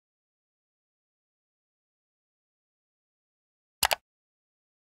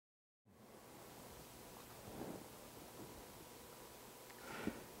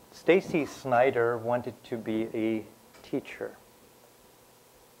Stacy Snyder wanted to be a teacher.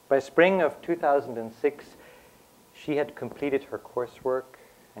 By spring of 2006, she had completed her coursework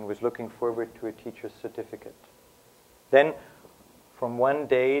and was looking forward to a teacher's certificate. Then, from one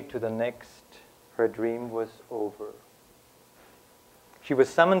day to the next, her dream was over. She was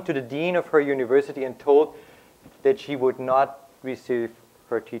summoned to the dean of her university and told that she would not receive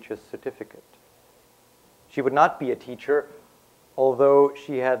her teacher's certificate. She would not be a teacher, although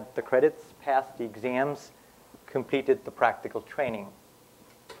she had the credits, passed the exams, completed the practical training.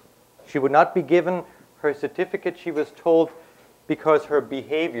 She would not be given her certificate, she was told, because her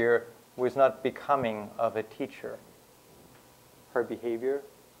behavior was not becoming of a teacher. Her behavior?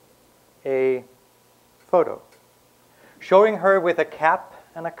 A photo showing her with a cap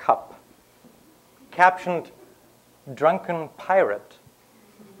and a cup, captioned, "Drunken Pirate."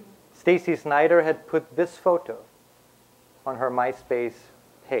 Stacy Snyder had put this photo on her MySpace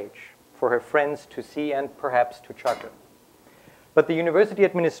page for her friends to see and perhaps to chuckle. But the university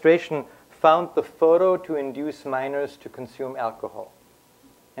administration found the photo to induce minors to consume alcohol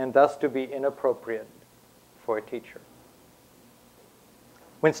and thus to be inappropriate for a teacher.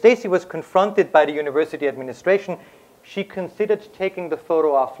 When Stacy was confronted by the university administration, she considered taking the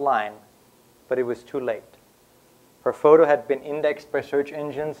photo offline, but it was too late. Her photo had been indexed by search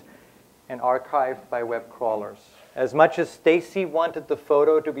engines and archived by web crawlers. As much as Stacy wanted the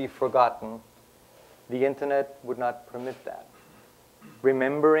photo to be forgotten, the internet would not permit that.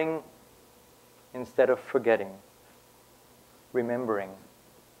 Remembering instead of forgetting. Remembering,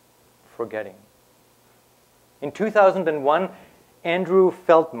 forgetting. In 2001, Andrew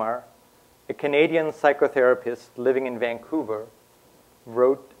Feldmar, a Canadian psychotherapist living in Vancouver,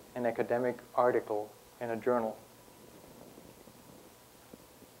 wrote an academic article in a journal.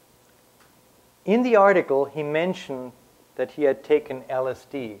 In the article, he mentioned that he had taken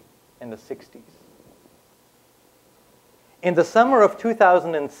LSD in the 60s. In the summer of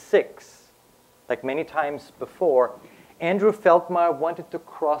 2006, like many times before, Andrew Feldmar wanted to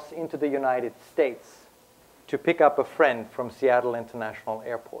cross into the United States to pick up a friend from Seattle International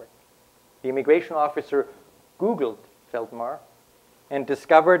Airport. The immigration officer Googled Feldmar and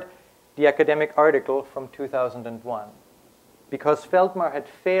discovered the academic article from 2001. Because Feldmar had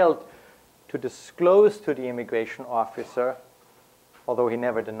failed to disclose to the immigration officer, although he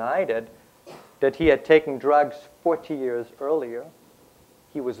never denied it, that he had taken drugs 40 years earlier,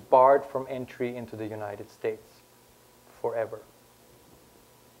 he was barred from entry into the United States forever.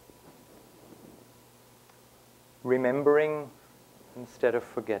 Remembering instead of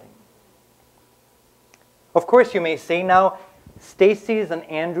forgetting. Of course, you may say now, Stacy's and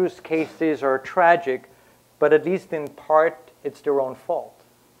Andrew's cases are tragic, but at least in part, it's their own fault.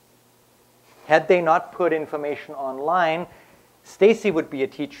 Had they not put information online, Stacy would be a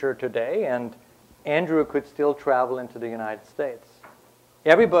teacher today, and Andrew could still travel into the United States.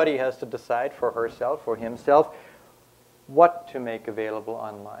 Everybody has to decide for herself or himself what to make available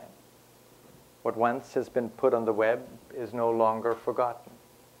online. What once has been put on the web is no longer forgotten.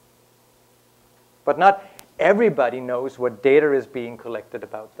 But not everybody knows what data is being collected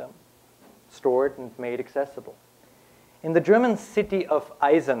about them, stored and made accessible. In the German city of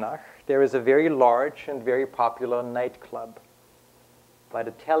Eisenach, there is a very large and very popular nightclub by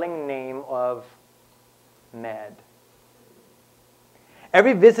the telling name of Mad.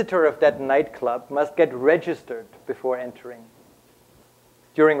 Every visitor of that nightclub must get registered before entering.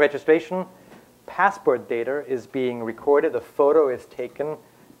 During registration, passport data is being recorded, a photo is taken,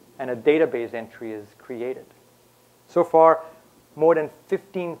 and a database entry is created. So far, more than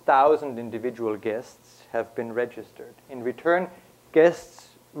 15,000 individual guests have been registered. In return, guests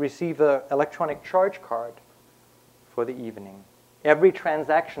receive an electronic charge card for the evening. Every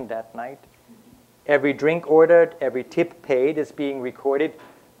transaction that night, every drink ordered, every tip paid is being recorded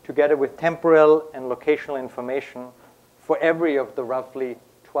together with temporal and locational information for every of the roughly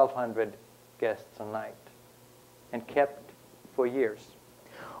 1,200 guests a night, and kept for years.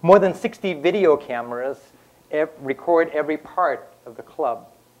 More than 60 video cameras record every part of the club,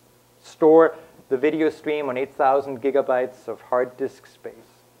 store the video stream on 8,000 gigabytes of hard disk space.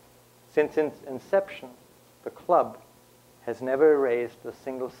 Since its inception, the club has never erased a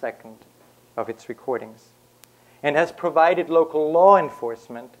single second of its recordings and has provided local law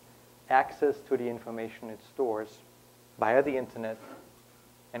enforcement access to the information it stores via the internet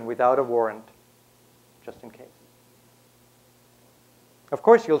and without a warrant, just in case. Of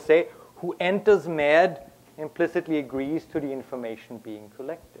course, you'll say, who enters MAD implicitly agrees to the information being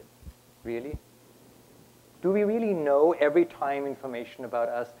collected. Really? Do we really know every time information about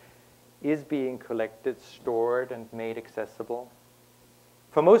us is being collected, stored, and made accessible?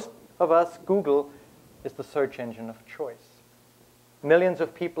 For most of us, Google is the search engine of choice. Millions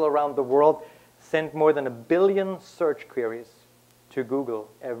of people around the world send more than 1 billion search queries to Google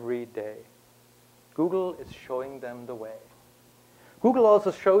every day. Google is showing them the way. Google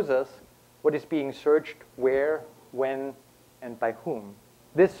also shows us what is being searched, where, when, and by whom.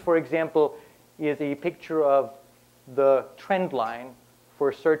 This, for example, is a picture of the trend line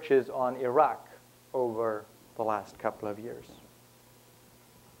for searches on Iraq over the last couple of years.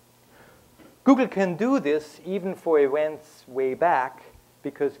 Google can do this even for events way back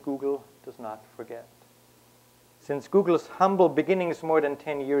because Google does not forget. Since Google's humble beginnings more than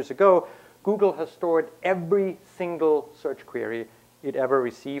 10 years ago, Google has stored every single search query it ever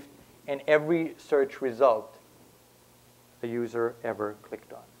received and every search result a user ever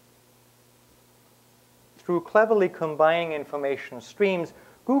clicked on. Through cleverly combining information streams,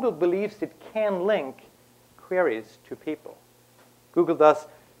 Google believes it can link queries to people. Google thus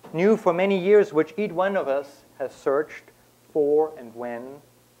knew for many years which each one of us has searched for and when,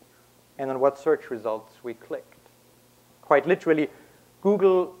 and on what search results we clicked. Quite literally,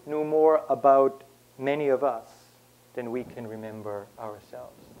 Google knew more about many of us than we can remember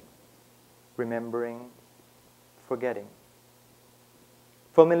ourselves. Remembering, forgetting.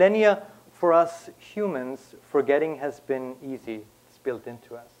 For millennia, for us humans, forgetting has been easy. It's built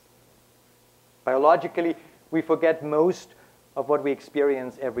into us. Biologically, we forget most of what we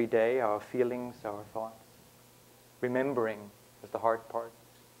experience every day, our feelings, our thoughts. Remembering is the hard part.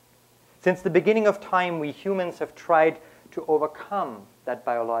 Since the beginning of time, we humans have tried to overcome that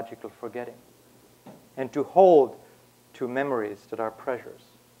biological forgetting and to hold to memories that are precious.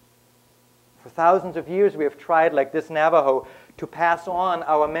 For thousands of years, we have tried, like this Navajo, to pass on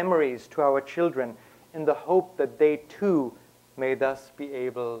our memories to our children in the hope that they too may thus be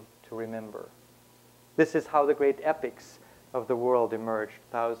able to remember. This is how the great epics of the world emerged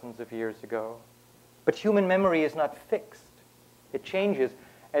thousands of years ago. But human memory is not fixed. It changes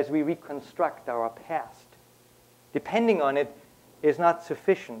as we reconstruct our past. Depending on it is not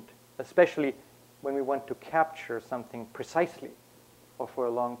sufficient, especially when we want to capture something precisely or for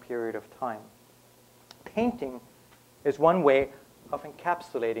a long period of time. Painting is one way of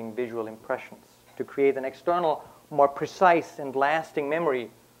encapsulating visual impressions to create an external, more precise and lasting memory,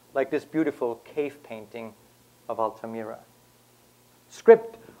 like this beautiful cave painting of Altamira.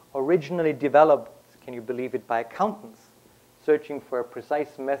 Script, originally developed, can you believe it, by accountants searching for a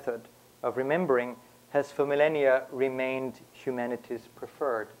precise method of remembering, has for millennia remained humanity's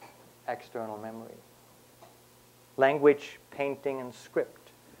preferred external memory. Language, painting, and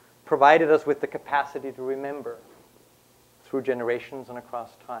script provided us with the capacity to remember through generations and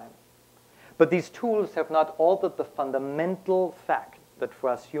across time. But these tools have not altered the fundamental fact that for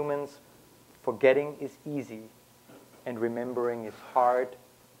us humans, forgetting is easy and remembering is hard,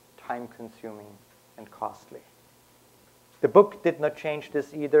 time-consuming, and costly. The book did not change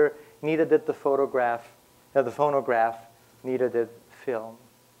this either, neither did the phonograph, neither did film.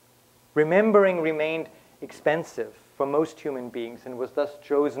 Remembering remained expensive for most human beings and was thus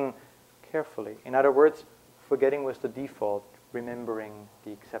chosen carefully. In other words, forgetting was the default, remembering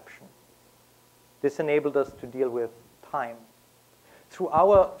the exception. This enabled us to deal with time. Through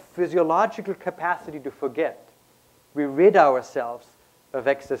our physiological capacity to forget, we rid ourselves of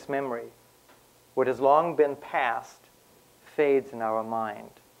excess memory. What has long been past fades in our mind.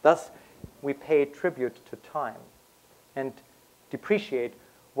 Thus, we pay tribute to time and depreciate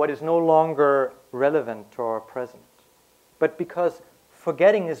what is no longer relevant to our present. But because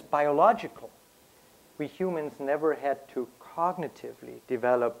forgetting is biological, we humans never had to cognitively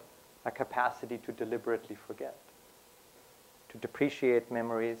develop a capacity to deliberately forget, to depreciate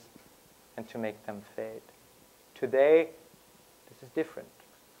memories, and to make them fade. Today, this is different.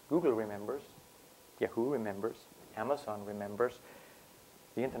 Google remembers, Yahoo remembers, Amazon remembers,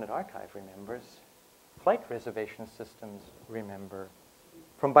 the Internet Archive remembers, flight reservation systems remember.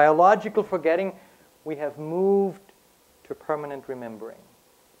 From biological forgetting, we have moved to permanent remembering.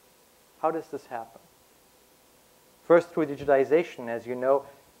 How does this happen? First, through digitization, as you know,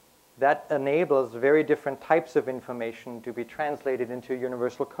 that enables very different types of information to be translated into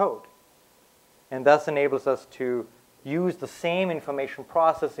universal code, and thus enables us to use the same information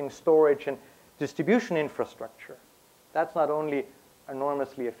processing, storage, and distribution infrastructure. That's not only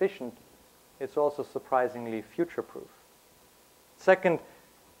enormously efficient, it's also surprisingly future-proof. Second,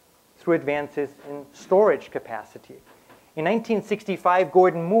 through advances in storage capacity. In 1965,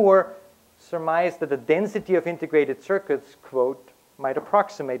 Gordon Moore surmised that the density of integrated circuits, quote, might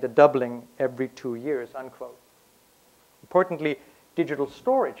approximate a doubling every 2 years, unquote. Importantly, digital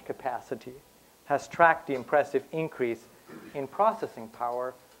storage capacity has tracked the impressive increase in processing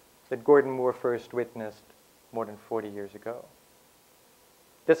power that Gordon Moore first witnessed more than 40 years ago.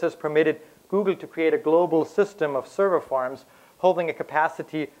 This has permitted Google to create a global system of server farms holding a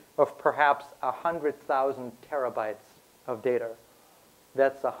capacity of perhaps 100,000 terabytes of data.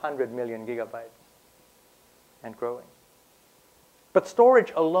 That's 100 million gigabytes and growing. But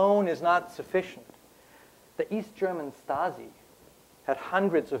storage alone is not sufficient. The East German Stasi had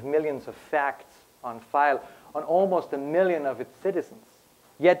hundreds of millions of facts on file on almost 1 million of its citizens.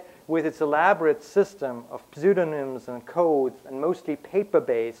 Yet, with its elaborate system of pseudonyms and codes and mostly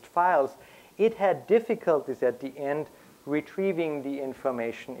paper-based files, it had difficulties at the end retrieving the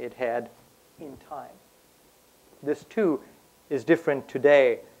information it had in time. This, too, is different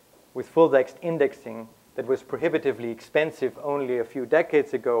today with full-text indexing that was prohibitively expensive only a few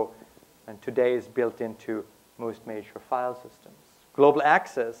decades ago and today is built into most major file systems. Global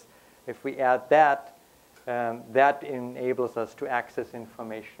access, if we add that, that enables us to access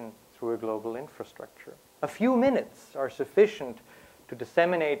information through a global infrastructure. A few minutes are sufficient to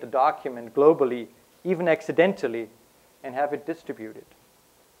disseminate a document globally, even accidentally, and have it distributed.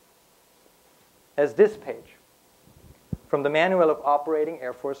 As this page from the Manual of Operating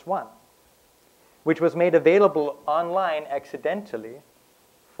Air Force One, which was made available online accidentally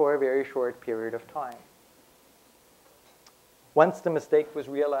for a very short period of time. Once the mistake was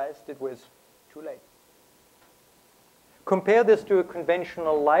realized, it was too late. Compare this to a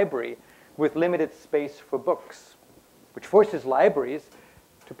conventional library with limited space for books, which forces libraries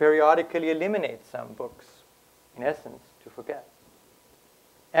to periodically eliminate some books, in essence, to forget.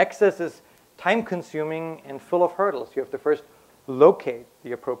 Access is time-consuming and full of hurdles. You have to first locate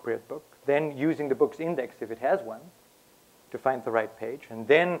the appropriate book, then using the book's index, if it has one, to find the right page, and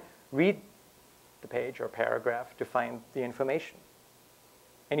then read the page or paragraph to find the information.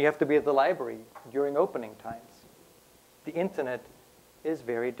 And you have to be at the library during opening times. The internet is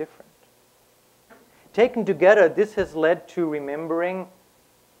very different. Taken together, this has led to remembering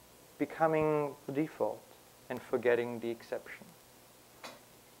becoming the default and forgetting the exception.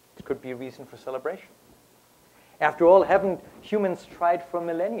 It could be a reason for celebration. After all, haven't humans tried for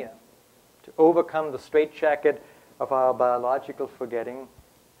millennia to overcome the straitjacket of our biological forgetting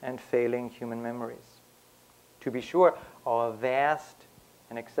and failing human memories? To be sure, our vast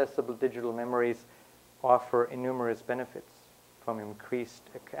and accessible digital memories offer innumerous benefits, from increased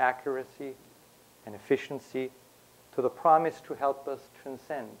accuracy and efficiency to the promise to help us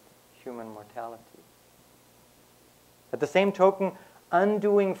transcend human mortality. At the same token,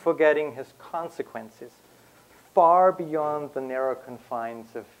 undoing forgetting has consequences far beyond the narrow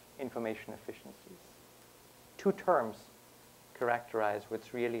confines of information efficiencies. Two terms characterize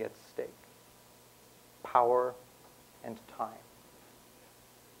what's really at stake: power and time.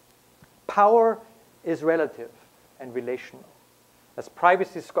 Power is relative and relational. As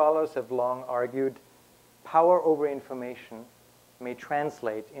privacy scholars have long argued, power over information may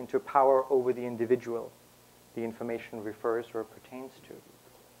translate into power over the individual the information refers or pertains to.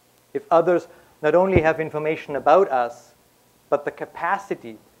 If others not only have information about us, but the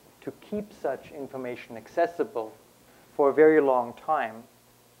capacity to keep such information accessible for a very long time,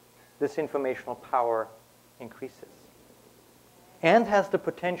 this informational power increases and has the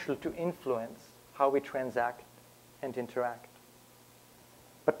potential to influence how we transact and interact.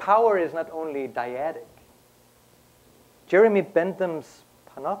 But power is not only dyadic. Jeremy Bentham's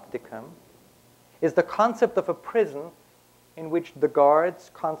panopticon is the concept of a prison in which the guards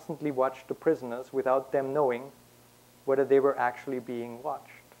constantly watched the prisoners without them knowing whether they were actually being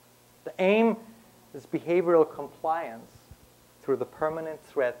watched. The aim is behavioral compliance through the permanent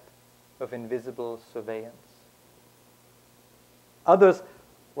threat of invisible surveillance. Others,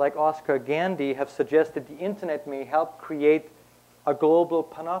 like Oscar Gandy, have suggested the internet may help create a global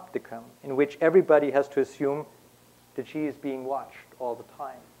panopticon in which everybody has to assume that she is being watched all the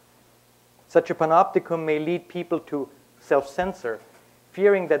time. Such a panopticon may lead people to self-censor,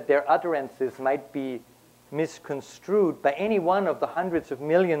 fearing that their utterances might be misconstrued by any one of the hundreds of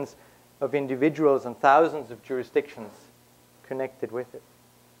millions of individuals and thousands of jurisdictions connected with it.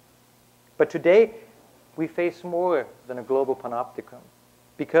 But today, we face more than a global panopticon.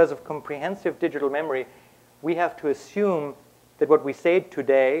 Because of comprehensive digital memory, we have to assume that what we say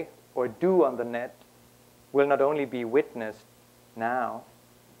today or do on the net will not only be witnessed now,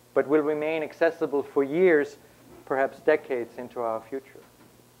 but will remain accessible for years, perhaps decades into our future.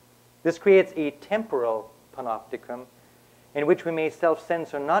 This creates a temporal panopticon in which we may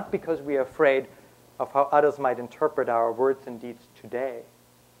self-censor not because we are afraid of how others might interpret our words and deeds today,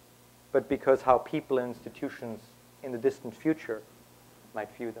 but because how people and institutions in the distant future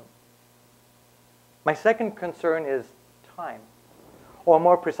might view them. My second concern is time, or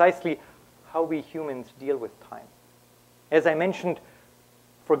more precisely, how we humans deal with time. As I mentioned,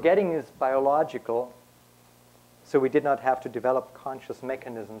 forgetting is biological, so we did not have to develop conscious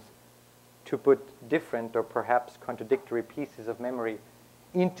mechanisms to put different or perhaps contradictory pieces of memory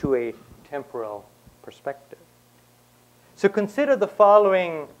into a temporal perspective. So consider the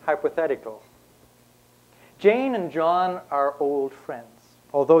following hypothetical. Jane and John are old friends.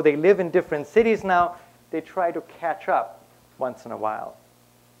 Although they live in different cities now, they try to catch up once in a while.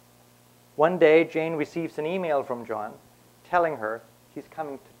 One day, Jane receives an email from John telling her he's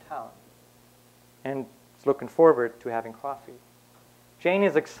coming to town and is looking forward to having coffee. Jane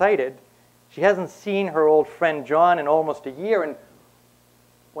is excited. She hasn't seen her old friend John in almost a year and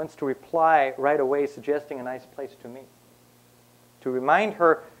wants to reply right away, suggesting a nice place to meet. To remind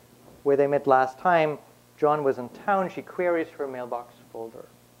her where they met last time John was in town, she queries her mailbox folder.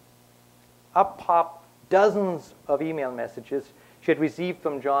 Up pop dozens of email messages she had received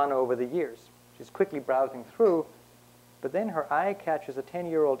from John over the years. She's quickly browsing through, but then her eye catches a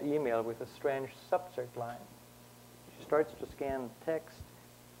 10-year-old email with a strange subject line. She starts to scan the text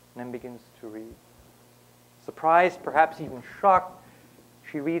and then begins to read. Surprised, perhaps even shocked,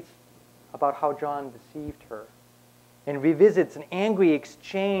 she reads about how John deceived her and revisits an angry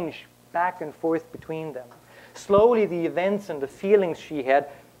exchange back and forth between them. Slowly, the events and the feelings she had,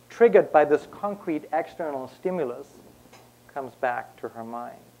 triggered by this concrete external stimulus, comes back to her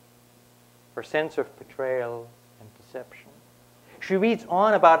mind. Her sense of betrayal and deception. She reads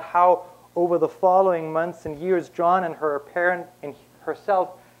on about how, over the following months and years, John and herself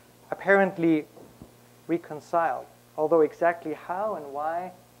apparently reconciled, although exactly how and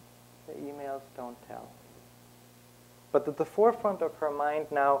why, the emails don't tell. But at the forefront of her mind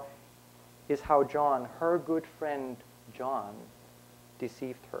now is how John, her good friend John,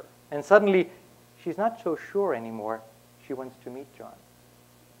 deceived her. And suddenly, she's not so sure anymore. She wants to meet John.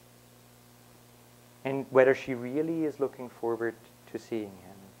 And whether she really is looking forward to seeing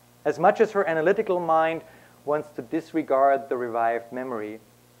him. As much as her analytical mind wants to disregard the revived memory,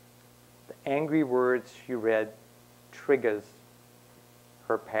 the angry words she read triggers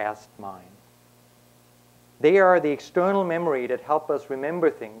her past mind. They are the external memory that help us remember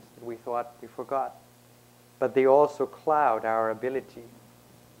things that we thought we forgot. But they also cloud our ability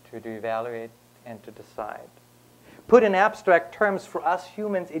to evaluate and to decide. Put in abstract terms, for us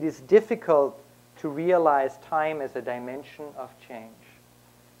humans, it is difficult to realize time as a dimension of change.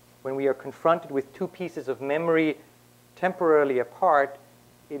 When we are confronted with two pieces of memory temporarily apart,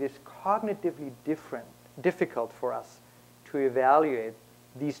 it is cognitively difficult for us to evaluate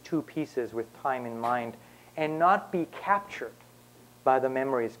these two pieces with time in mind and not be captured by the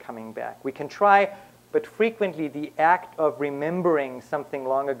memories coming back. We can try, but frequently the act of remembering something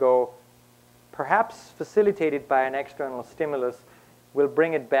long ago, perhaps facilitated by an external stimulus, will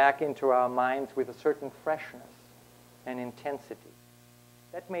bring it back into our minds with a certain freshness and intensity.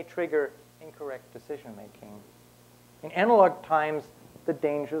 That may trigger incorrect decision-making. In analog times, the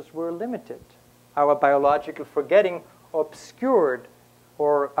dangers were limited. Our biological forgetting obscured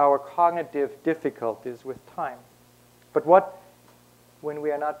or our cognitive difficulties with time. But what when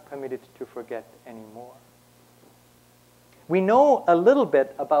we are not permitted to forget anymore? We know a little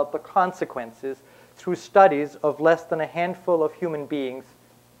bit about the consequences through studies of less than a handful of human beings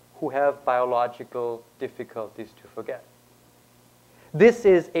who have biological difficulties to forget. This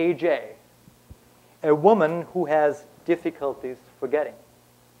is AJ, a woman who has difficulties forgetting.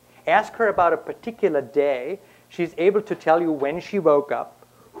 Ask her about a particular day. She's able to tell you when she woke up,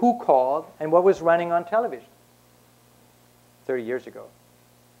 who called, and what was running on television 30 years ago.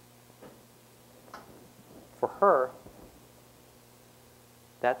 For her,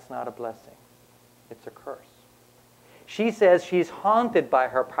 that's not a blessing. It's a curse. She says she's haunted by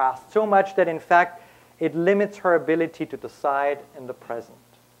her past so much that, in fact, it limits her ability to decide in the present.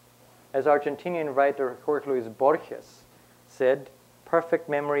 As Argentinian writer Jorge Luis Borges said, perfect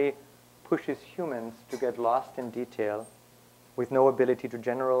memory pushes humans to get lost in detail with no ability to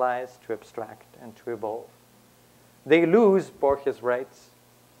generalize, to abstract, and to evolve. They lose, Borges writes,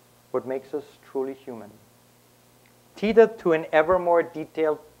 what makes us truly human. Tethered to an ever more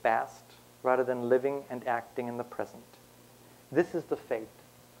detailed past rather than living and acting in the present. This is the fate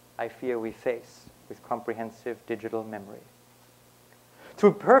I fear we face with comprehensive digital memory.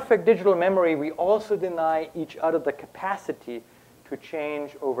 Through perfect digital memory, we also deny each other the capacity to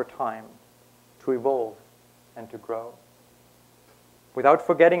change over time, to evolve, and to grow. Without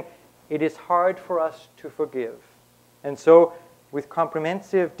forgetting, it is hard for us to forgive. And so, with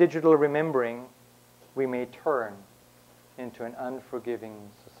comprehensive digital remembering, we may turn into an unforgiving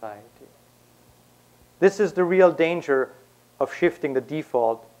society. This is the real danger of shifting the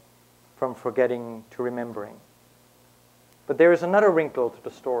default from forgetting to remembering. But there is another wrinkle to the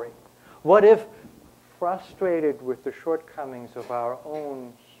story. What if, frustrated with the shortcomings of our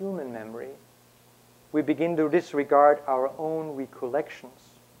own human memory, we begin to disregard our own recollections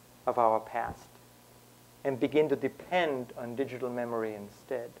of our past and begin to depend on digital memory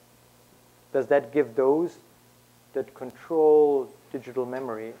instead? Does that give those that control digital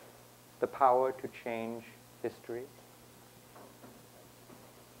memory the power to change history?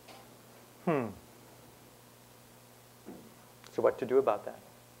 So what to do about that?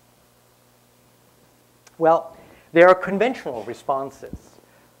 Well, there are conventional responses.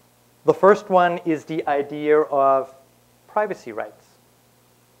 The first one is the idea of privacy rights.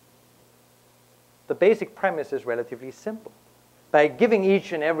 The basic premise is relatively simple. By giving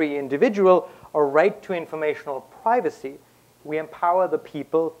each and every individual a right to informational privacy, we empower the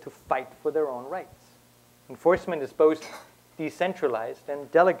people to fight for their own rights. Enforcement is both decentralized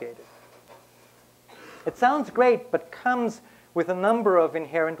and delegated. It sounds great, but comes with a number of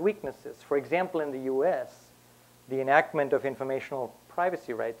inherent weaknesses. For example, in the US, the enactment of informational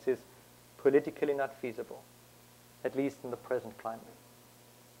privacy rights is politically not feasible, at least in the present climate.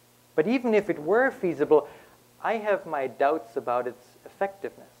 But even if it were feasible, I have my doubts about its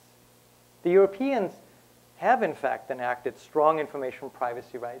effectiveness. The Europeans have, in fact, enacted strong information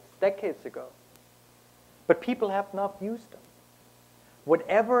privacy rights decades ago, but people have not used them.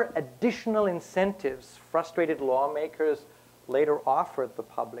 Whatever additional incentives frustrated lawmakers later offered the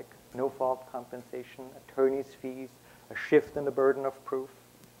public, no-fault compensation, attorney's fees, a shift in the burden of proof,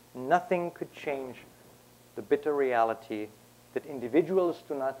 nothing could change the bitter reality that individuals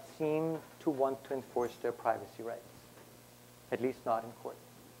do not seem to want to enforce their privacy rights, at least not in court.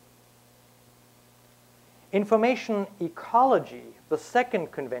 Information ecology, the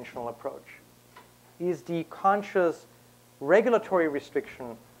second conventional approach, is the conscious regulatory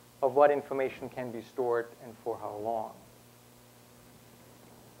restriction of what information can be stored and for how long.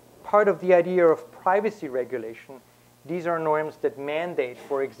 Part of the idea of privacy regulation, these are norms that mandate,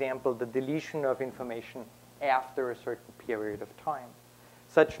 for example, the deletion of information after a certain period of time.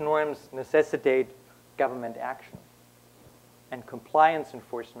 Such norms necessitate government action, and compliance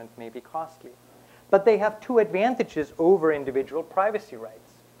enforcement may be costly. But they have two advantages over individual privacy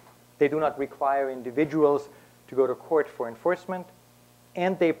rights. They do not require individuals to go to court for enforcement,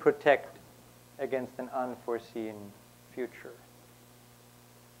 and they protect against an unforeseen future.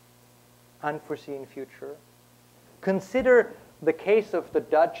 Unforeseen future? Consider the case of the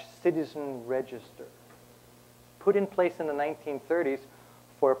Dutch Citizen Register, put in place in the 1930s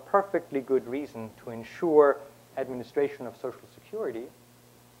for a perfectly good reason to ensure administration of Social Security.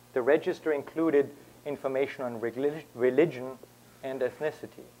 The register included information on religion and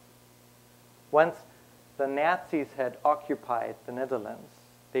ethnicity. Once the Nazis had occupied the Netherlands,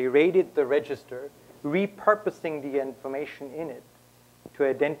 they raided the register, repurposing the information in it to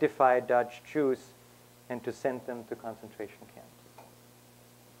identify Dutch Jews and to send them to concentration camps.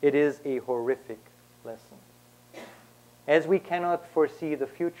 It is a horrific lesson. As we cannot foresee the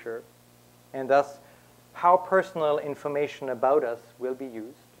future, and thus how personal information about us will be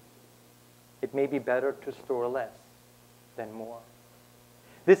used, it may be better to store less than more.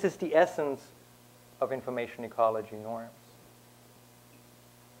 This is the essence of information ecology norms.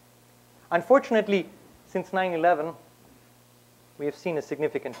 Unfortunately, since 9/11, we have seen a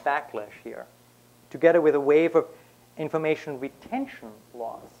significant backlash here, together with a wave of information retention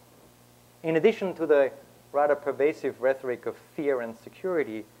laws. In addition to the rather pervasive rhetoric of fear and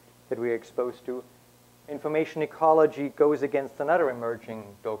security that we are exposed to, information ecology goes against another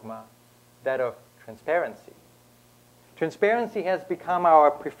emerging dogma, that of transparency. Transparency has become our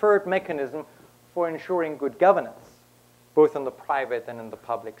preferred mechanism for ensuring good governance, both in the private and in the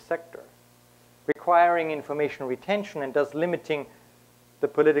public sector, requiring information retention and thus limiting the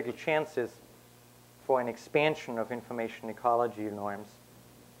political chances for an expansion of information ecology norms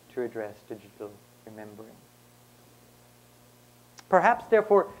to address digital remembering. Perhaps,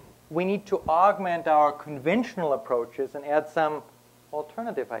 therefore, we need to augment our conventional approaches and add some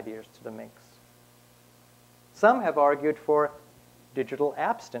alternative ideas to the mix. Some have argued for digital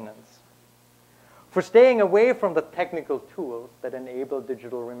abstinence, for staying away from the technical tools that enable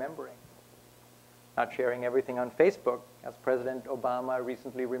digital remembering. Not sharing everything on Facebook, as President Obama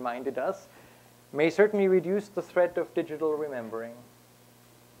recently reminded us, may certainly reduce the threat of digital remembering.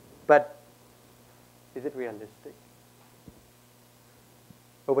 But is it realistic?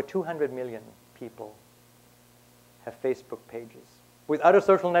 Over 200 million people have Facebook pages, with other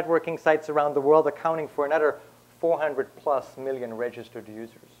social networking sites around the world accounting for another 400+ million registered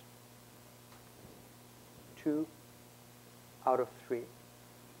users. 2 out of 3.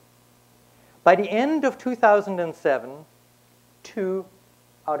 By the end of 2007, 2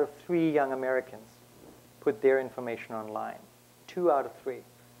 out of 3 young Americans put their information online. 2 out of 3.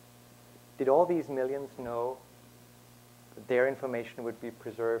 Did all these millions know that their information would be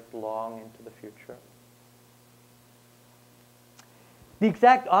preserved long into the future? The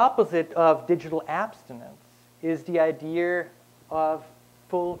exact opposite of digital abstinence is the idea of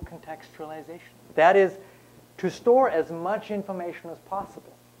full contextualization. That is, to store as much information as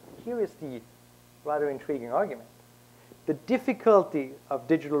possible. Here is the rather intriguing argument. The difficulty of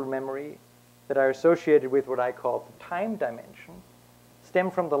digital memory that are associated with what I call the time dimension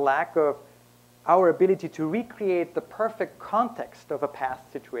stem from the lack of our ability to recreate the perfect context of a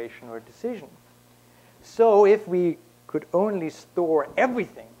past situation or decision. So if we could only store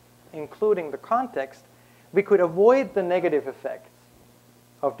everything, including the context, we could avoid the negative effects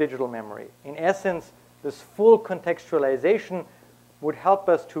of digital memory. In essence, this full contextualization would help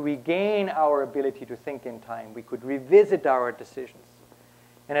us to regain our ability to think in time. We could revisit our decisions.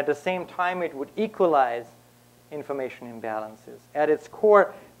 And at the same time, it would equalize information imbalances. At its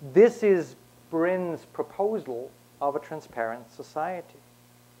core, this is Brin's proposal of a transparent society.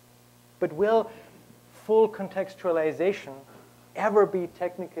 But will full contextualization ever be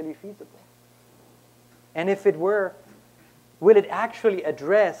technically feasible? And if it were, will it actually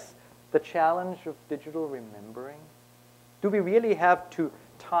address the challenge of digital remembering? Do we really have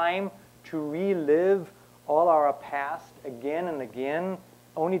time to relive all our past again and again,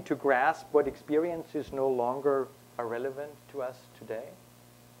 only to grasp what experiences no longer are relevant to us today?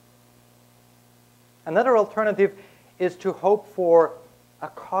 Another alternative is to hope for a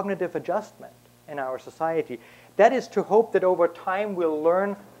cognitive adjustment in our society. That is to hope that over time we'll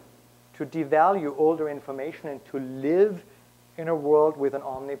learn to devalue older information and to live in a world with an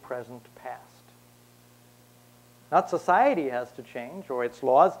omnipresent past. Not society has to change or its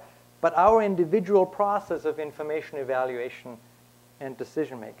laws, but our individual process of information evaluation and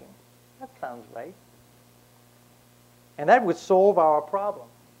decision making. That sounds right. And that would solve our problem.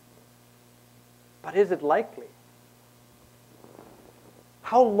 But is it likely?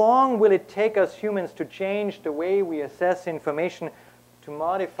 How long will it take us humans to change the way we assess information, to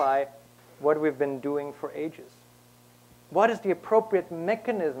modify what we've been doing for ages? What is the appropriate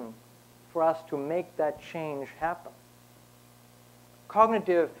mechanism for us to make that change happen?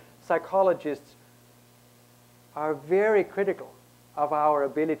 Cognitive psychologists are very critical of our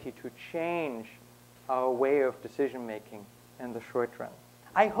ability to change our way of decision making in the short run.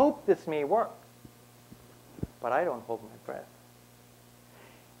 I hope this may work, but I don't hold my breath.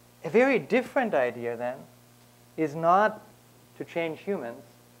 A very different idea, then, is not to change humans,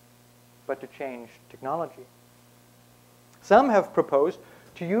 but to change technology. Some have proposed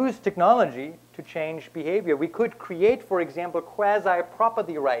to use technology to change behavior. We could create, for example,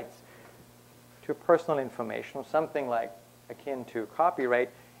 quasi-property rights to personal information, something like akin to copyright,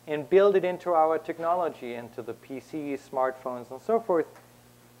 and build it into our technology, into the PCs, smartphones, and so forth.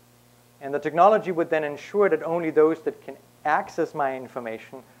 And the technology would then ensure that only those that can access my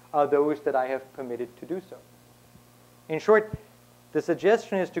information are those that I have permitted to do so. In short, the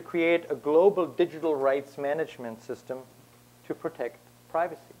suggestion is to create a global digital rights management system to protect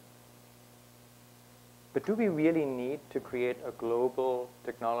privacy. But do we really need to create a global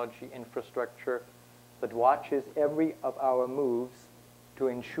technology infrastructure that watches every of our moves to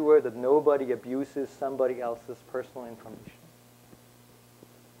ensure that nobody abuses somebody else's personal information?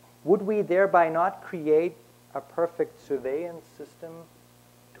 Would we thereby not create a perfect surveillance system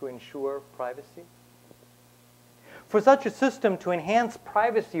to ensure privacy? For such a system to enhance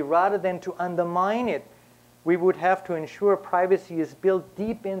privacy rather than to undermine it, we would have to ensure privacy is built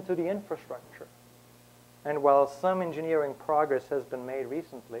deep into the infrastructure. And while some engineering progress has been made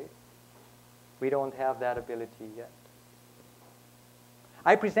recently, we don't have that ability yet.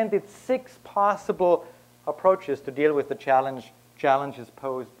 I presented 6 possible approaches to deal with the challenges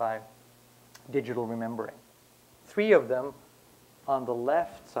posed by digital remembering. 3 of them on the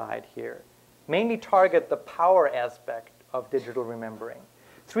left side here mainly target the power aspect of digital remembering.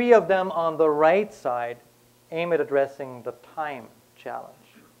 3 of them on the right side aim at addressing the time challenge.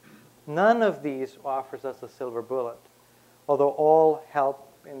 None of these offers us a silver bullet, although all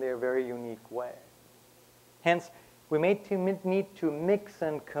help in their very unique way. Hence, we may need to mix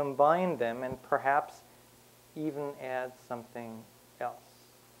and combine them and perhaps even add something else.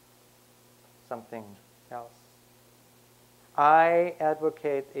 Something else. I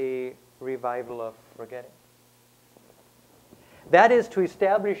advocate a revival of forgetting. That is to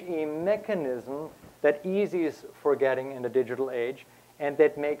establish a mechanism that eases forgetting in the digital age and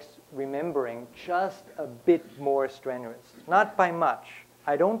that makes remembering just a bit more strenuous. Not by much.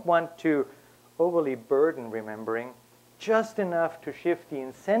 I don't want to overly burden remembering, just enough to shift the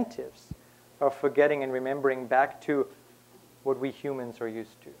incentives of forgetting and remembering back to what we humans are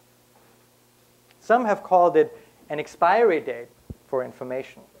used to. Some have called it an expiry date for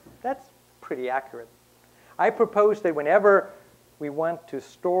information. That's pretty accurate. I propose that whenever we want to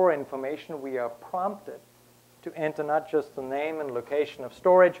store information, we are prompted to enter not just the name and location of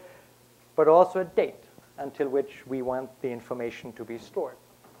storage, but also a date until which we want the information to be stored.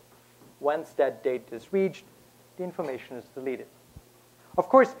 Once that date is reached, the information is deleted. Of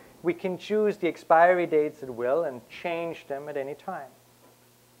course, we can choose the expiry dates at will and change them at any time.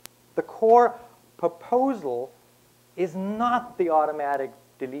 The core proposal is not the automatic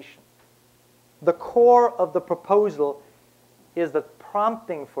deletion. The core of the proposal is that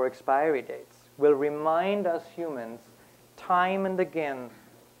prompting for expiry dates will remind us humans time and again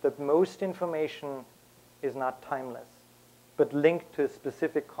that most information is not timeless, but linked to a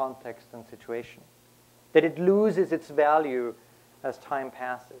specific context and situation, that it loses its value as time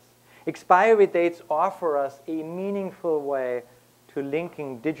passes. Expiry dates offer us a meaningful way to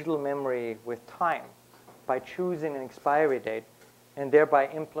linking digital memory with time by choosing an expiry date and thereby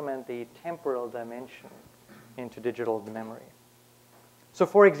implement the temporal dimension into digital memory. So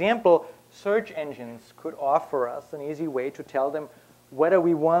for example, search engines could offer us an easy way to tell them whether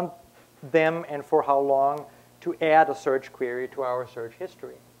we want them and for how long to add a search query to our search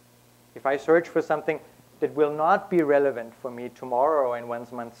history. If I search for something that will not be relevant for me tomorrow in 1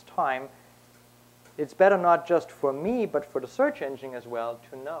 month's time, it's better not just for me, but for the search engine as well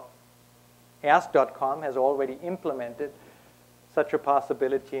to know. Ask.com has already implemented such a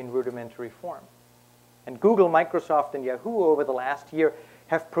possibility in rudimentary form. And Google, Microsoft, and Yahoo over the last year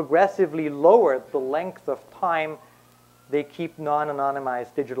have progressively lowered the length of time they keep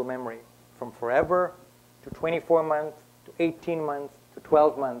non-anonymized digital memory, from forever to 24 months, to 18 months, to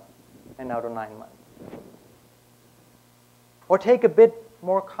 12 months, and now to 9 months. Or take a bit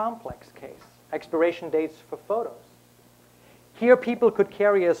more complex case, expiration dates for photos. Here people could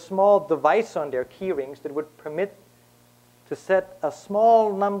carry a small device on their key rings that would permit to set a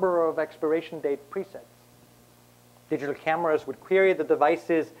small number of expiration date presets. Digital cameras would query the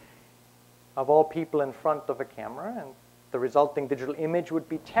devices of all people in front of a camera, and the resulting digital image would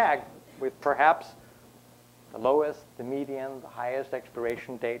be tagged with perhaps the lowest, the median, the highest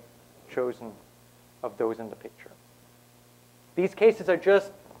expiration date chosen of those in the picture. These cases are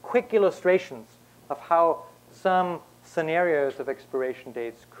just quick illustrations of how some scenarios of expiration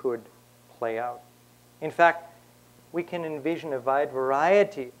dates could play out. In fact, we can envision a wide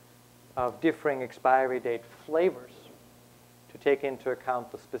variety of differing expiry date flavors to take into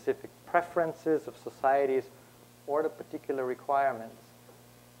account the specific preferences of societies or the particular requirements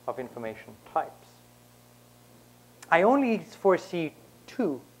of information types. I only foresee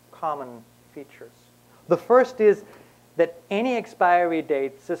 2 common features. The first is that any expiry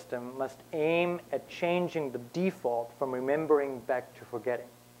date system must aim at changing the default from remembering back to forgetting.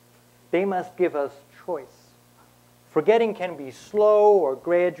 They must give us choice. Forgetting can be slow or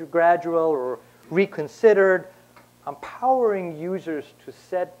gradual or reconsidered, empowering users to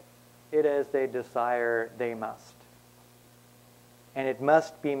set it as they desire they must. And it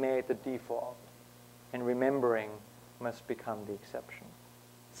must be made the default, and remembering must become the exception.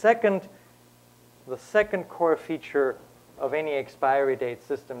 Second, the second core feature of any expiry date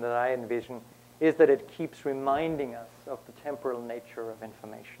system that I envision is that it keeps reminding us of the temporal nature of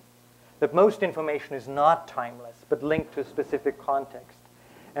information. That most information is not timeless, but linked to a specific context,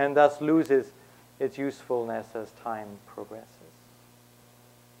 and thus loses its usefulness as time progresses.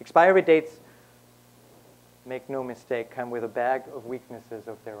 Expiry dates, make no mistake, come with a bag of weaknesses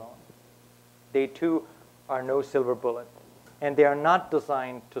of their own. They too are no silver bullet, and they are not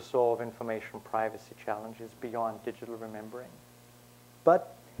designed to solve information privacy challenges beyond digital remembering.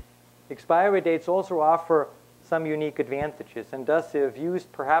 But expiry dates also offer some unique advantages, and thus, if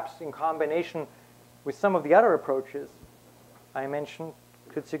used perhaps in combination with some of the other approaches I mentioned,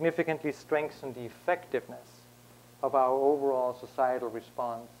 could significantly strengthen the effectiveness of our overall societal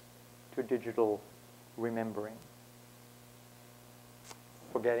response to digital remembering.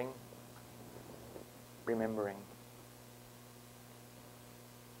 Forgetting, remembering.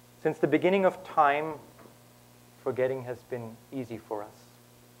 Since the beginning of time, forgetting has been easy for us.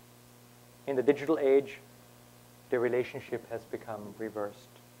 In the digital age, the relationship has become reversed.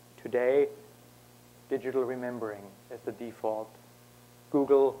 Today, digital remembering is the default.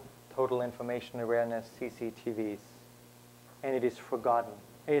 Google, total information awareness, CCTVs. And it is forgotten.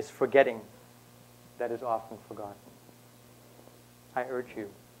 It is forgetting that is often forgotten. I urge you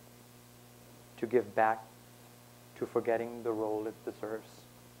to give back to forgetting the role it deserves.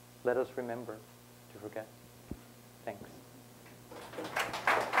 Let us remember to forget. Thanks.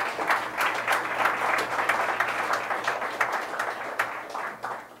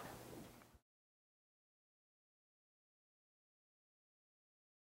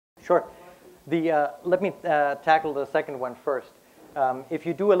 Sure. Let me tackle the second one first. If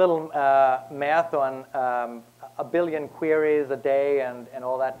you do a little math on 1 billion queries a day and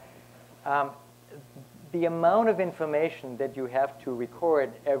all that, the amount of information that you have to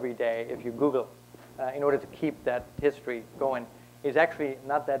record every day if you Google in order to keep that history going is actually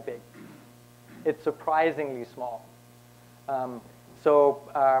not that big. It's surprisingly small. You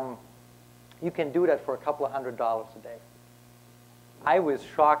can do that for a couple of $100 a day. I was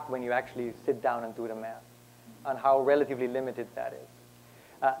shocked when you actually sit down and do the math on how relatively limited that is.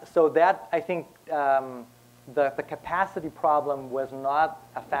 So that, I think, the capacity problem was not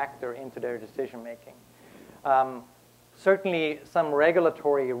a factor into their decision making. Certainly, some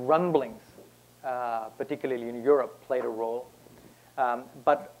regulatory rumblings, particularly in Europe, played a role.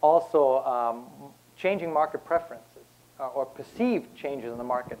 But also changing market preferences or perceived changes in the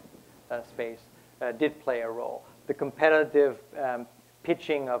market space did play a role. The competitive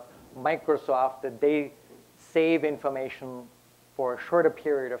pitching of Microsoft that they save information for a shorter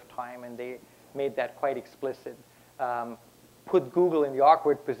period of time, and they made that quite explicit, put Google in the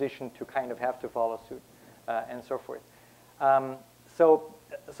awkward position to kind of have to follow suit, and so forth. So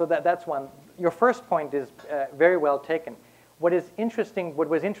that's one. Your first point is very well taken. What was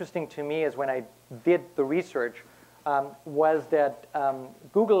interesting to me is when I did the research was that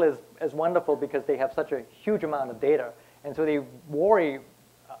Google is wonderful because they have such a huge amount of data, and so they worry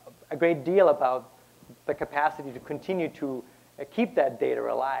a great deal about the capacity to continue to keep that data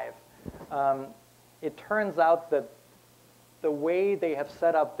alive. It turns out that the way they have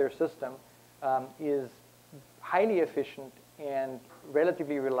set up their system is highly efficient and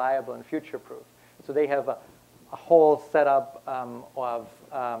relatively reliable and future-proof. So they have a whole setup of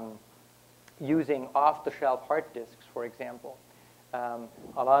using off-the-shelf hard disks, for example. A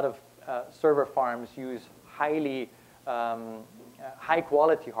lot of server farms use high-quality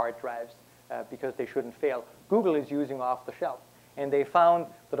hard drives because they shouldn't fail. Google is using off-the-shelf. And they found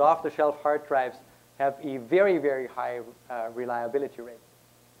that off-the-shelf hard drives have a very, very high reliability rate,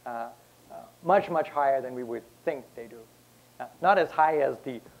 much, much higher than we would think they do. Not as high as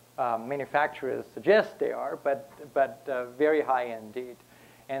the manufacturers suggest they are, but very high indeed.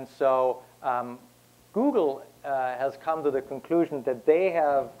 And so Google has come to the conclusion that they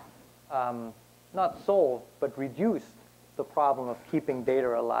have not solved, but reduced the problem of keeping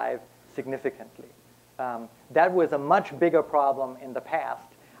data alive significantly. That was a much bigger problem in the past.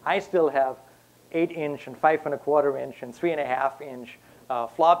 I still have 8-inch and 5¼ inch and 3½-inch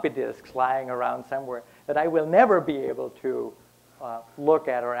floppy disks lying around somewhere that I will never be able to look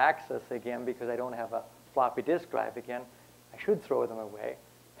at or access again because I don't have a floppy disk drive again. I should throw them away.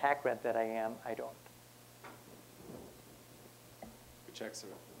 Hack rat that I am, I don't. Which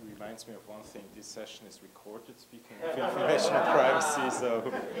actually reminds me of one thing. This session is recorded, speaking of information and privacy, so...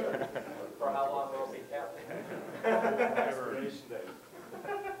 For how long will it be kept?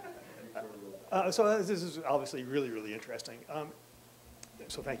 So this is obviously really, really interesting.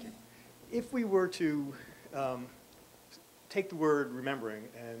 So thank you. If we were to take the word remembering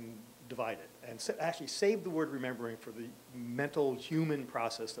and divide it, and actually save the word remembering for the mental human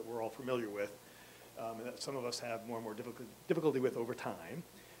process that we're all familiar with, and that some of us have more and more difficulty with over time,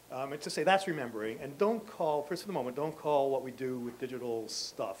 and to say that's remembering, and don't call, first for the moment, don't call what we do with digital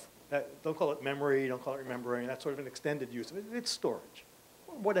stuff. Don't call it memory, don't call it remembering, that's sort of an extended use of it. It's storage,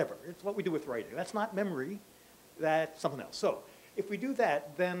 whatever. It's what we do with writing. That's not memory, that's something else. So if we do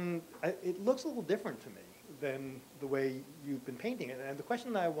that, then it looks a little different to me than the way you've been painting it. And the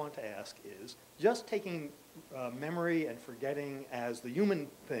question that I want to ask is, just taking memory and forgetting as the human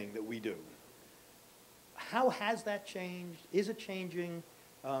thing that we do, how has that changed? Is it changing?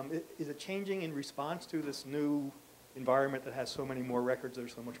 Is it changing in response to this new environment that has so many more records that are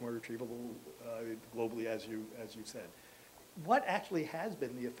so much more retrievable globally, as you said? What actually has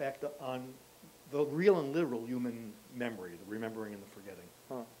been the effect on the real and literal human memory, the remembering and the forgetting?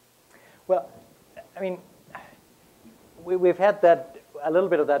 Well, I mean, we've had a little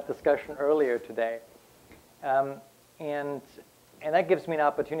bit of that discussion earlier today, and that gives me an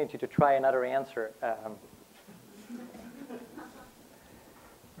opportunity to try another answer.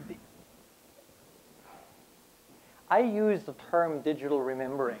 I use the term digital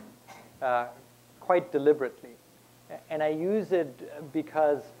remembering quite deliberately, and I use it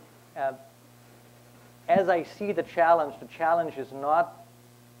because as I see the challenge is not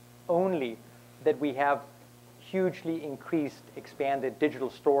only that we have hugely increased, expanded digital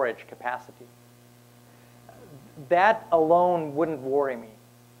storage capacity. That alone wouldn't worry me.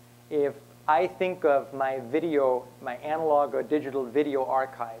 If I think of my video, my analog or digital video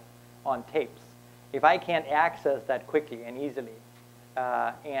archive on tapes, if I can't access that quickly and easily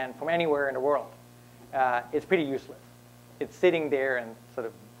and from anywhere in the world, it's pretty useless. It's sitting there and sort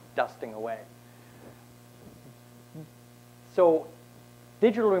of dusting away. So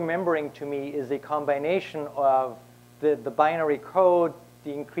digital remembering to me is a combination of the binary code,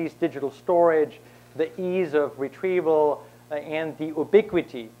 the increased digital storage, the ease of retrieval, and the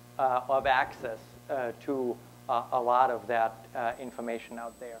ubiquity of access to a lot of that information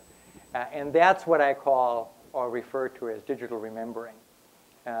out there. And that's what I call or refer to as digital remembering.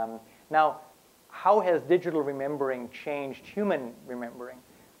 Now, how has digital remembering changed human remembering?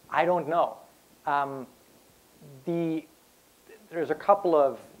 I don't know. There's a couple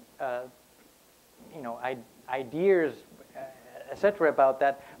of ideas, etc. about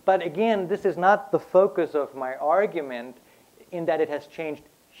that. But again, this is not the focus of my argument in that it has changed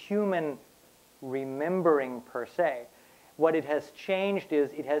human remembering per se. What it has changed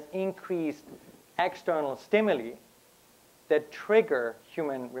is it has increased external stimuli that trigger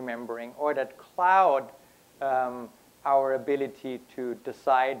human remembering or that cloud our ability to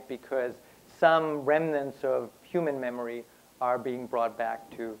decide because some remnants of human memory are being brought back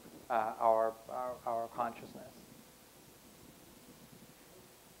to our consciousness.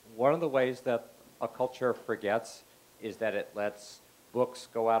 One of the ways that a culture forgets is that it lets books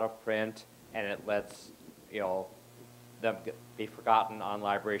go out of print and it lets them be forgotten on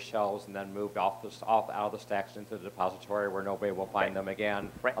library shelves and then moved off out of the stacks into the depository where nobody will find them again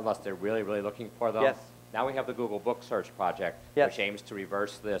unless they're really, really looking for them. Yes. Now we have the Google Book Search project, which aims to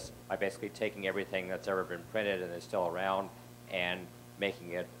reverse this by basically taking everything that's ever been printed and is still around and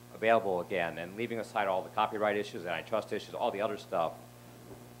making it available again and leaving aside all the copyright issues, antitrust issues, all the other stuff.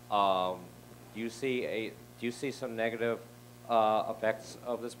 Do you see some negative effects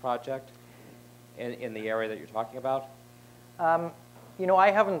of this project in the area that you're talking about?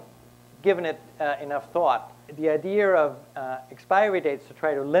 I haven't given it enough thought. The idea of expiry dates to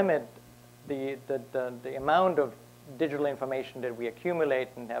try to limit the amount of digital information that we accumulate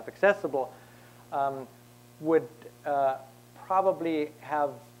and have accessible would probably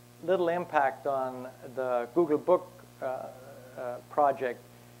have little impact on the Google Book project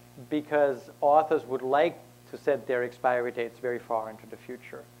because authors would like to set their expiry dates very far into the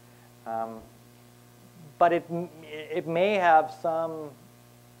future. But it may have some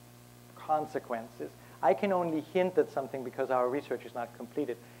consequences. I can only hint at something because our research is not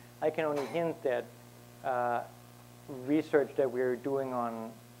completed. I can only hint at research that we're doing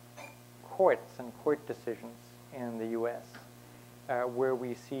on courts and court decisions in the US where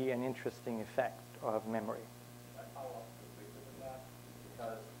we see an interesting effect of memory.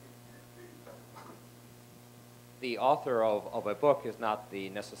 The author of a book is not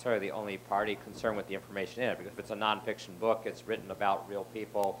necessarily the only party concerned with the information in it, because if it's a nonfiction book, it's written about real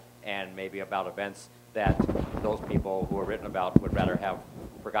people and maybe about events that those people who are written about would rather have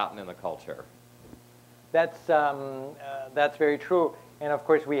forgotten in the culture. That's very true. And of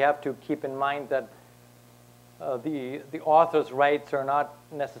course, we have to keep in mind that the author's rights are not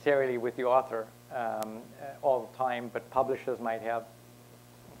necessarily with the author all the time, but publishers might have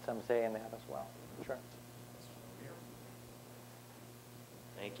some say in that as well. Sure.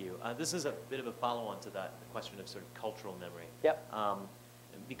 Thank you. This is a bit of a follow-on to that question of sort of cultural memory. Yep.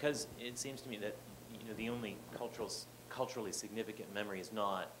 Because it seems to me that the only culturally significant memory is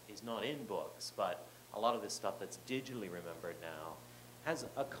not in books, but a lot of this stuff that's digitally remembered now has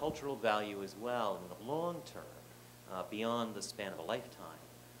a cultural value as well in the long term, beyond the span of a lifetime.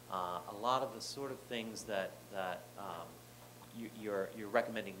 A lot of the sort of things that you're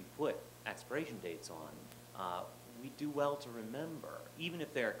recommending we put expiration dates on, we do well to remember, even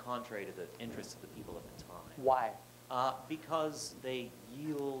if they're contrary to the interests of the people at the time. Why? Because they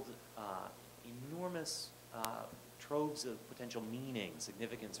yield enormous troves of potential meaning,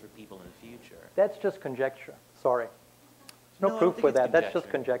 significance for people in the future. That's just conjecture. Sorry. There's no proof for that. That's just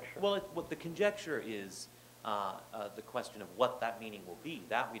conjecture. Well, what the conjecture is the question of what that meaning will be.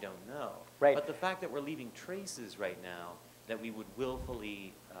 That we don't know. Right. But the fact that we're leaving traces right now that we would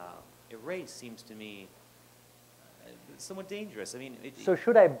willfully erase seems to me somewhat dangerous. I mean, so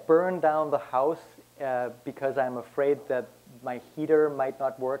should I burn down the house because I'm afraid that my heater might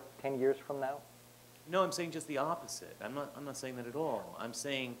not work 10 years from now? No, I'm saying just the opposite. I'm not saying that at all. I'm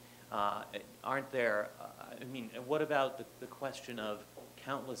saying, aren't there? I mean, what about the question of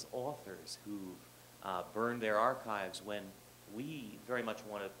countless authors who've burn their archives when we very much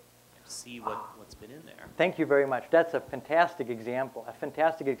want to see what's been in there. Thank you very much. That's a fantastic example, a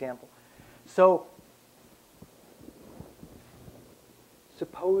fantastic example. So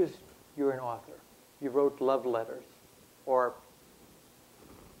suppose you're an author. You wrote love letters or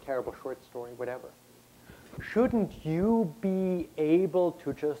terrible short story, whatever. Shouldn't you be able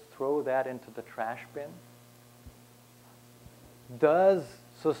to just throw that into the trash bin? Does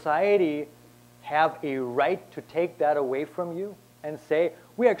society have a right to take that away from you and say,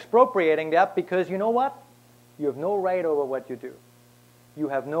 we're expropriating that because you know what? You have no right over what you do. You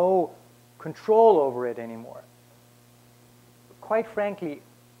have no control over it anymore. Quite frankly,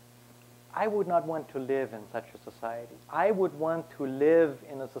 I would not want to live in such a society. I would want to live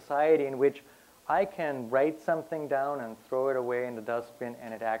in a society in which I can write something down and throw it away in the dustbin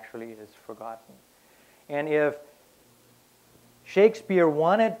and it actually is forgotten. And if Shakespeare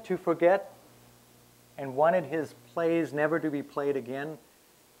wanted to forget and wanted his plays never to be played again,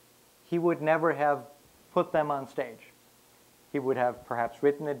 he would never have put them on stage. He would have perhaps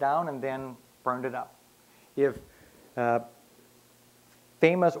written it down and then burned it up. If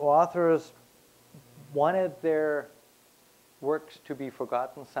famous authors wanted their works to be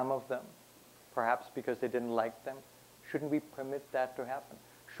forgotten, some of them, perhaps because they didn't like them, shouldn't we permit that to happen?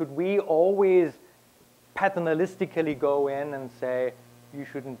 Should we always paternalistically go in and say, you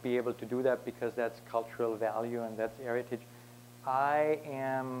shouldn't be able to do that because that's cultural value and that's heritage? I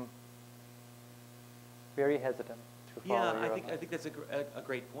am very hesitant to follow your I think that's a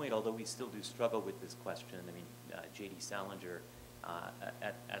great point, although we still do struggle with this question. I mean, J.D. Salinger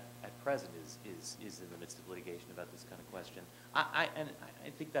at present is in the midst of litigation about this kind of question. I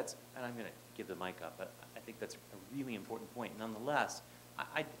think that's, and I'm going to give the mic up, but I think that's a really important point. Nonetheless,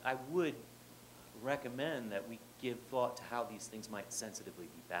 I would recommend that we give thought to how these things might sensitively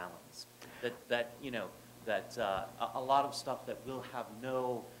be balanced. That a lot of stuff that will have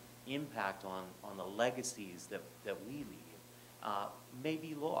no impact on the legacies that we leave may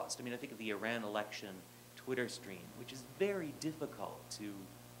be lost. I mean, I think of the Iran election Twitter stream, which is very difficult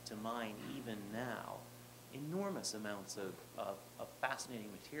to mine even now. Enormous amounts of fascinating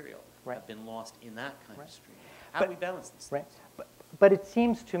material have been lost in that kind of stream. How do we balance these things? Right. But it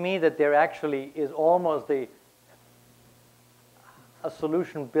seems to me that there actually is almost a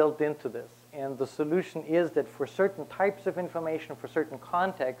solution built into this. And the solution is that for certain types of information, for certain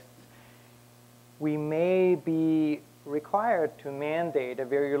contexts, we may be required to mandate a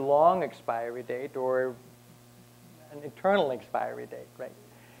very long expiry date or an eternal expiry date, right?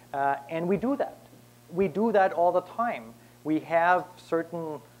 And we do that. We do that all the time. We have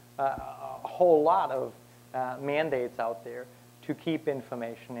certain, a whole lot of mandates out there to keep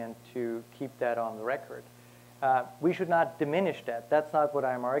information and to keep that on the record. We should not diminish that. That's not what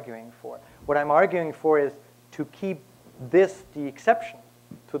I'm arguing for. What I'm arguing for is to keep this the exception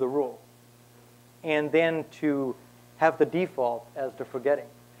to the rule, and then to have the default as the forgetting.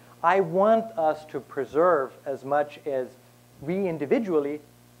 I want us to preserve as much as we individually,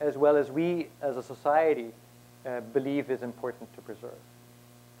 as well as we as a society, believe is important to preserve.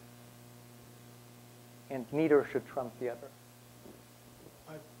 And neither should trump the other.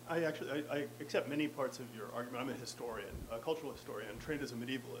 I accept many parts of your argument. I'm a historian, a cultural historian, trained as a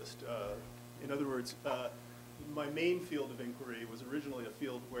medievalist. In other words, my main field of inquiry was originally a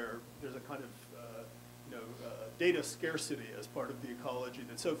field where there's a kind of data scarcity as part of the ecology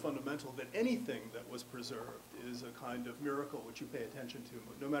that's so fundamental that anything that was preserved is a kind of miracle which you pay attention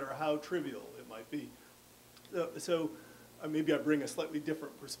to, no matter how trivial it might be. So maybe I bring a slightly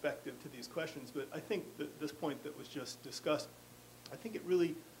different perspective to these questions, but I think that this point that was just discussed, I think it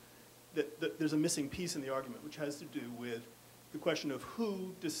really, that there's a missing piece in the argument which has to do with the question of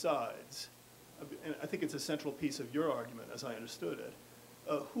who decides, and I think it's a central piece of your argument as I understood it,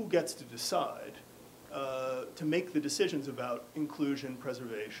 who gets to decide to make the decisions about inclusion,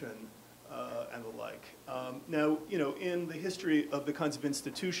 preservation, and the like. Now, in the history of the kinds of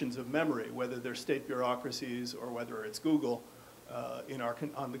institutions of memory, whether they're state bureaucracies or whether it's Google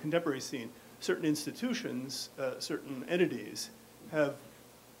on the contemporary scene, certain institutions, certain entities have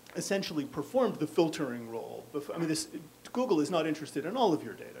essentially performed the filtering role. I mean, Google is not interested in all of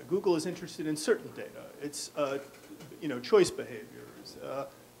your data. Google is interested in certain data. It's choice behaviors,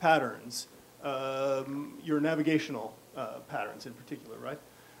 patterns, your navigational patterns in particular, right?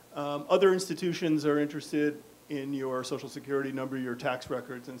 Other institutions are interested in your social security number, your tax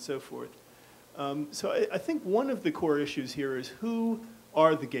records, and so forth. So I think one of the core issues here is who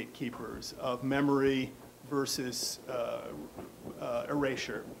are the gatekeepers of memory versus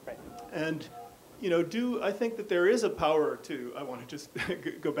erasure. Right. And I think that there is a power to, I want to just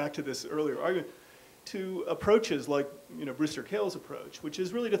go back to this earlier argument, to approaches like Brewster Kahl's approach, which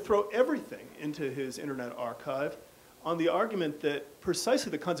is really to throw everything into his Internet archive on the argument that precisely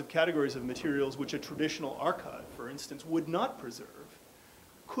the kinds of categories of materials which a traditional archive, for instance, would not preserve,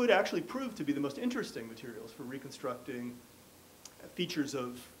 could actually prove to be the most interesting materials for reconstructing features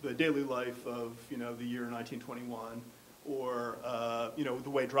of the daily life of the year 1921, or the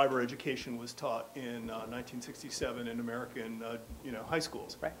way driver education was taught in 1967 in American high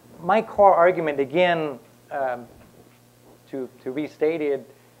schools. Right. My core argument, again, to restate it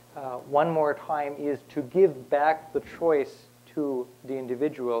one more time, is to give back the choice to the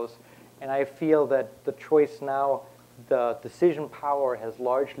individuals. And I feel that the choice now, the decision power has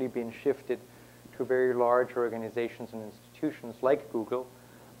largely been shifted to very large organizations and institutions like Google,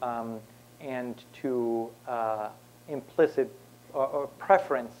 and to implicit or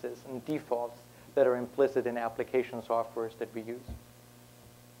preferences and defaults that are implicit in application softwares that we use.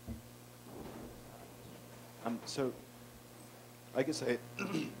 So I guess I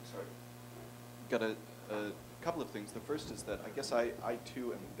got a couple of things. The first is that I guess I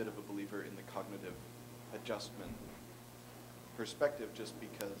too am a bit of a believer in the cognitive adjustment perspective, just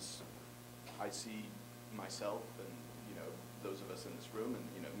because I see myself and those of us in this room and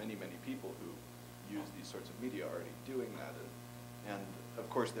many people who use these sorts of media already doing that, and of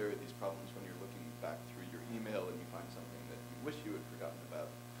course there are these problems when you're looking back through your email and you find something that you wish you had forgotten about.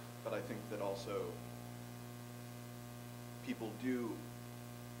 But I think that also people do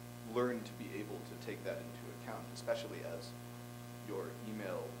learn to be able to take that into account, especially as your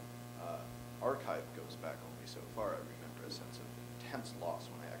email archive goes back only so far. I remember a sense of intense loss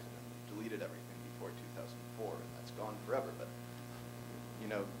when I accidentally deleted everything before 2004, and that's gone forever. But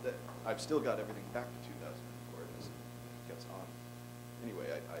I've still got everything back to 2004 as it gets on. Anyway,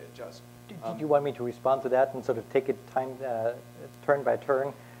 I adjust. Do you want me to respond to that and sort of take it turn by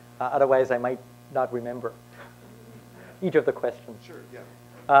turn? Otherwise, I might not remember each of the questions. Sure, yeah.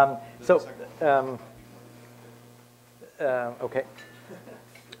 Okay.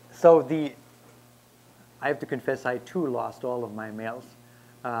 So I have to confess, I too lost all of my mails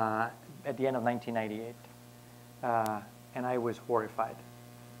at the end of 1998. And I was horrified,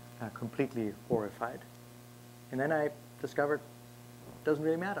 completely horrified. And then I discovered it doesn't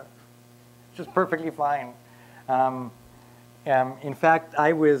really matter. It's just perfectly fine. In fact,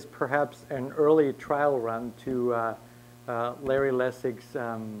 I was perhaps an early trial run to Larry Lessig's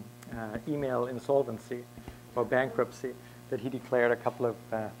email insolvency or bankruptcy that he declared a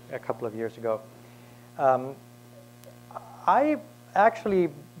couple of years ago. I actually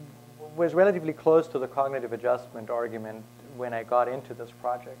was relatively close to the cognitive adjustment argument when I got into this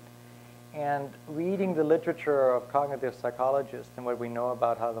project. And reading the literature of cognitive psychologists and what we know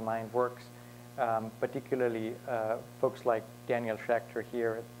about how the mind works, particularly folks like Daniel Schechter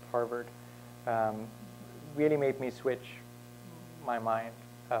here at Harvard, really made me switch my mind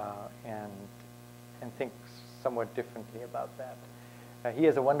and think somewhat differently about that. He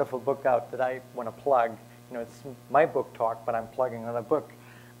has a wonderful book out that I want to plug. It's my book talk, but I'm plugging another book.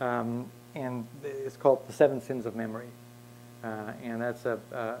 And it's called The 7 Sins of Memory. And that's a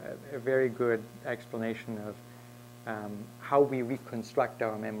very good explanation of how we reconstruct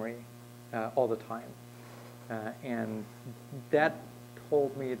our memory all the time. And that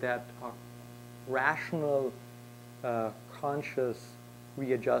told me that a rational, conscious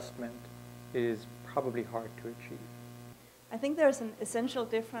readjustment is probably hard to achieve. I think there's an essential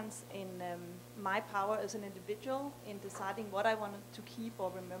difference in my power as an individual in deciding what I wanted to keep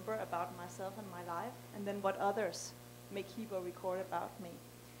or remember about myself and my life, and then what others may keep or record about me.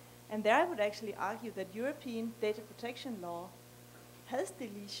 And there I would actually argue that European data protection law has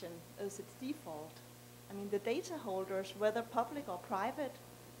deletion as its default. I mean, the data holders, whether public or private,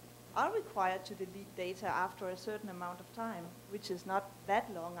 are required to delete data after a certain amount of time, which is not that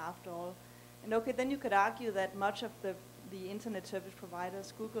long after all. And okay, then you could argue that much of the internet service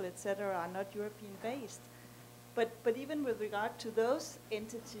providers, Google, etc., are not European based. But even with regard to those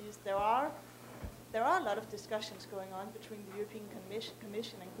entities, there are a lot of discussions going on between the European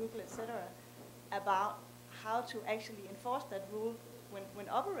Commission and Google, etc., about how to actually enforce that rule when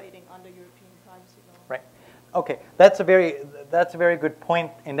operating under European privacy law. Right. Okay. That's a very good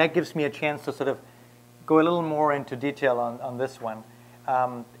point, and that gives me a chance to sort of go a little more into detail on this one.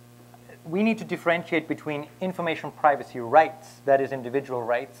 We need to differentiate between information privacy rights, that is individual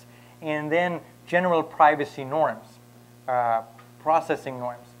rights, and then general privacy norms, processing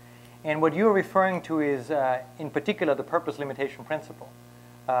norms. And what you're referring to is, in particular, the purpose limitation principle.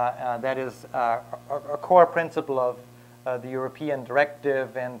 That is a core principle of the European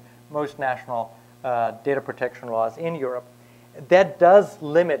directive and most national data protection laws in Europe. that does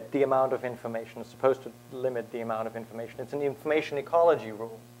limit the amount of information. It's supposed to limit the amount of information. It's an information ecology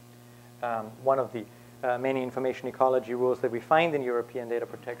rule, one of the many information ecology rules that we find in European data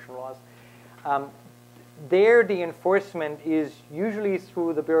protection laws. There, the enforcement is usually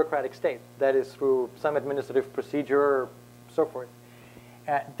through the bureaucratic state. That is through some administrative procedure or so forth.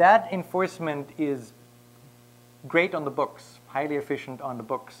 That enforcement is great on the books, highly efficient on the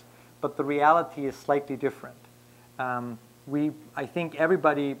books, but the reality is slightly different. I think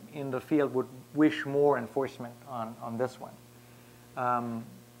everybody in the field would wish more enforcement on this one.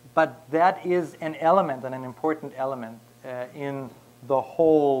 But that is an element, and an important element, in the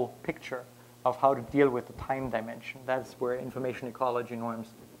whole picture of how to deal with the time dimension. That's where information ecology norms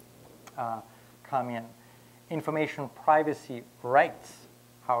come in. Information privacy rights,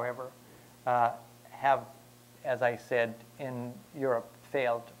 however, have, as I said, in Europe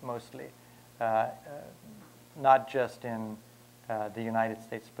failed mostly, not just in the United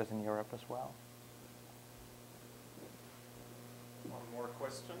States, but in Europe as well. One more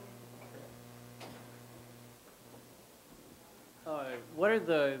question. What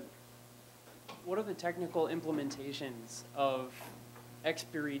are the technical implementations of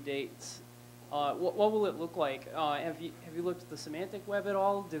expiry dates? What will it look like? Have you looked at the semantic web at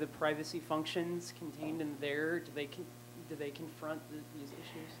all? Do the privacy functions contained in there, do they confront these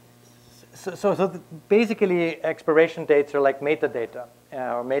issues? So basically, expiration dates are like metadata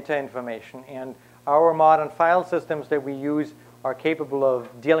or meta information, and our modern file systems that we use are capable of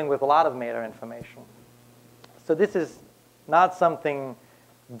dealing with a lot of meta information. So this is not something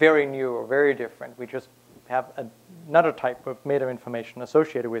very new or very different. We just have another type of meta information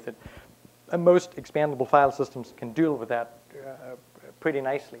associated with it. And most expandable file systems can deal with that pretty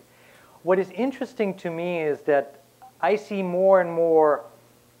nicely. What is interesting to me is that I see more and more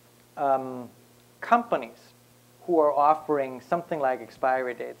companies who are offering something like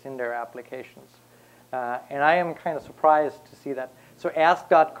expiry dates in their applications. And I am kind of surprised to see that. So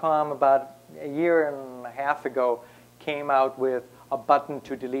Ask.com about a year and a half ago came out with a button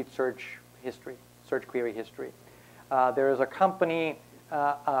to delete search history, search query history. There is a company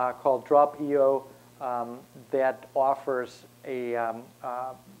called Drop.io that offers a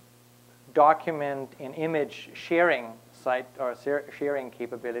document and image sharing site or sharing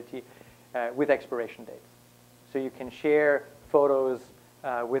capability with expiration dates. So you can share photos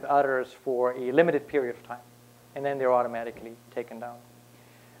with others for a limited period of time, and then they're automatically taken down.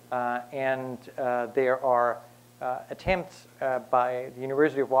 And there are attempts by the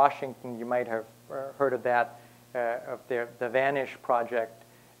University of Washington, you might have heard of that, of the Vanish project,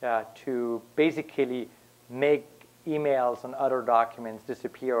 to basically make emails and other documents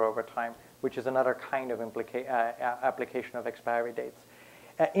disappear over time, which is another kind of application of expiry dates.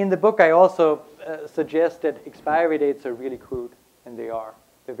 In the book, I also suggest that expiry dates are really crude, and they are.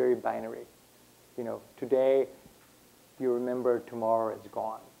 They're very binary. You know, today you remember, tomorrow is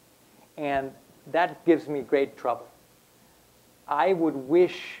gone. And that gives me great trouble. I would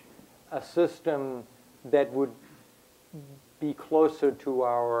wish a system that would be closer to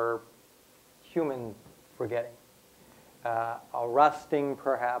our human forgetting. A rusting,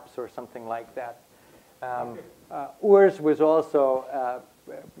 perhaps, or something like that. Urs was also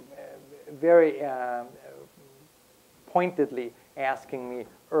very pointedly asking me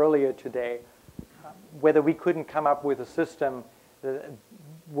earlier today whether we couldn't come up with a system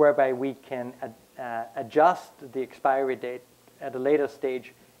whereby we can adjust the expiry date at a later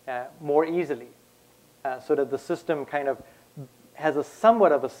stage more easily, so that the system kind of has a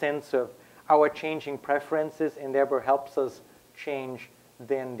somewhat of a sense of our changing preferences and therefore helps us change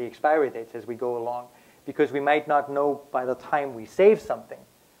then the expiry dates as we go along. Because we might not know by the time we save something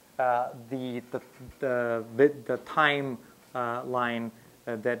the time line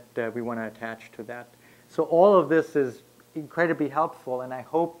that we want to attach to that. So all of this is incredibly helpful, and I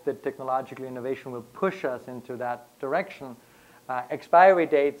hope that technological innovation will push us into that direction. Expiry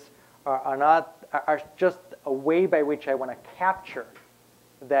dates are just a way by which I want to capture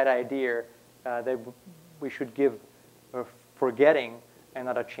that idea that we should give forgetting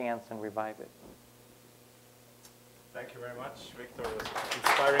another chance and revive it. Thank you very much, Viktor. It was an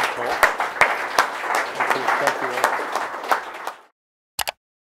inspiring talk.